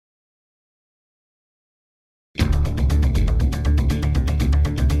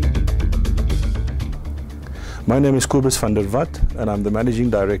My name is Kobus van der Wath and I'm the Managing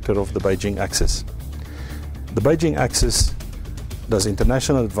Director of the Beijing Axis. The Beijing Axis does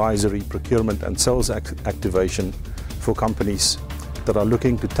international advisory, procurement and sales activation for companies that are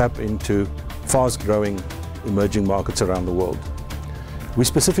looking to tap into fast-growing emerging markets around the world. We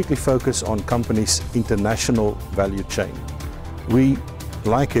specifically focus on companies' international value chain. We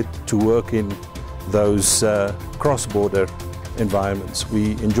like it to work in those cross-border environments.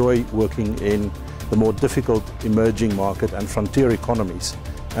 We enjoy working in the more difficult emerging market and frontier economies,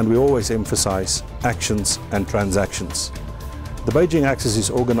 and we always emphasize actions and transactions. The Beijing Axis is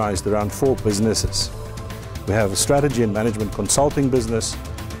organized around 4 businesses. We have a strategy and management consulting business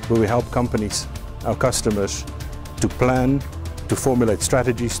where we help companies, our customers, to plan, to formulate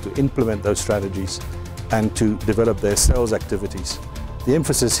strategies, to implement those strategies, and to develop their sales activities. The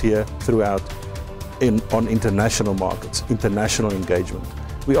emphasis here throughout on international markets, international engagement.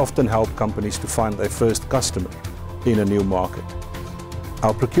 We often help companies to find their first customer in a new market.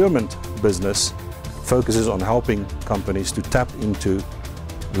 Our procurement business focuses on helping companies to tap into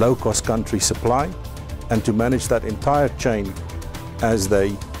low-cost country supply and to manage that entire chain as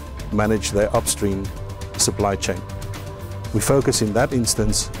they manage their upstream supply chain. We focus in that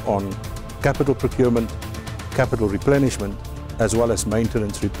instance on capital procurement, capital replenishment, as well as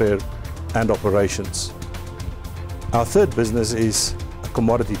maintenance, repair and operations. Our third business is a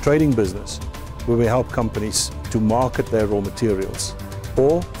commodity trading business where we help companies to market their raw materials,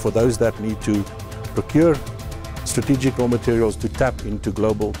 or for those that need to procure strategic raw materials to tap into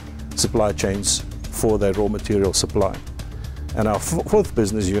global supply chains for their raw material supply. And our fourth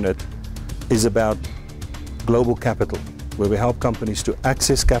business unit is about global capital, where we help companies to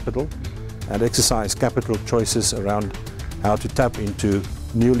access capital and exercise capital choices around how to tap into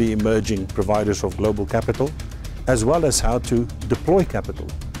newly emerging providers of global capital, as well as how to deploy capital,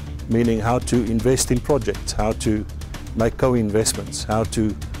 meaning how to invest in projects, how to make co-investments, how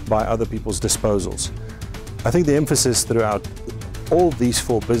to buy other people's disposals. I think the emphasis throughout all these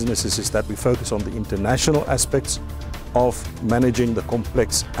 4 businesses is that we focus on the international aspects of managing the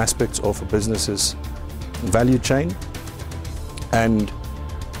complex aspects of a business's value chain, and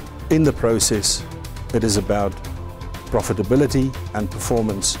in the process it is about profitability and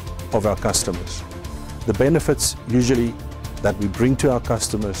performance of our customers. The benefits usually that we bring to our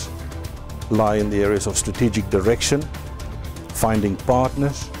customers lie in the areas of strategic direction, finding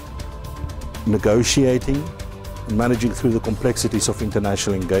partners, negotiating, and managing through the complexities of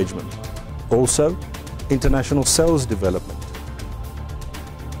international engagement. Also, international sales development,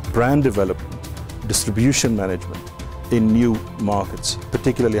 brand development, distribution management in new markets,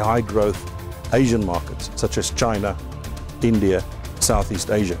 particularly high growth Asian markets such as China, India,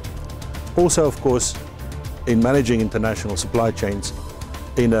 Southeast Asia. Also, of course, in managing international supply chains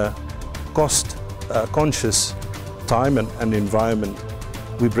in a cost-conscious time and environment,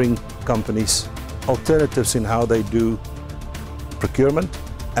 we bring companies alternatives in how they do procurement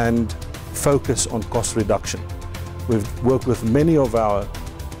and focus on cost reduction. We've worked with many of our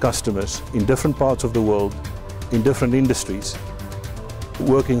customers in different parts of the world, in different industries,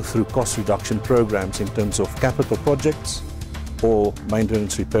 working through cost reduction programs in terms of capital projects or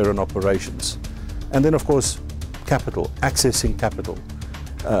maintenance, repair and operations. And then of course capital, accessing capital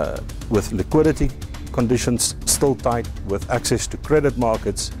with liquidity conditions still tight, with access to credit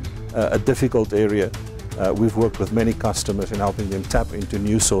markets a difficult area. We've worked with many customers in helping them tap into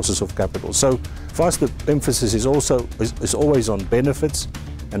new sources of capital. So for us the emphasis is always on benefits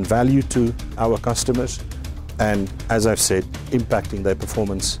and value to our customers, and as I've said, impacting their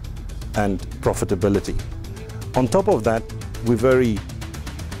performance and profitability. On top of that, we're very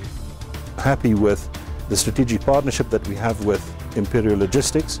happy with the strategic partnership that we have with Imperial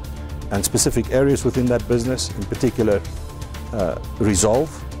Logistics and specific areas within that business, in particular Resolve,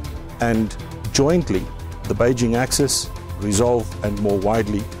 and jointly the Beijing Axis, Resolve and more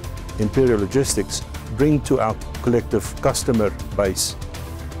widely Imperial Logistics bring to our collective customer base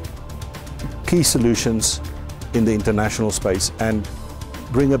key solutions in the international space and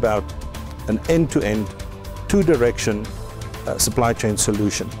bring about an end-to-end, two-direction supply chain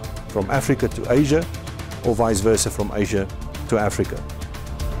solution from Africa to Asia or vice versa from Asia to Africa.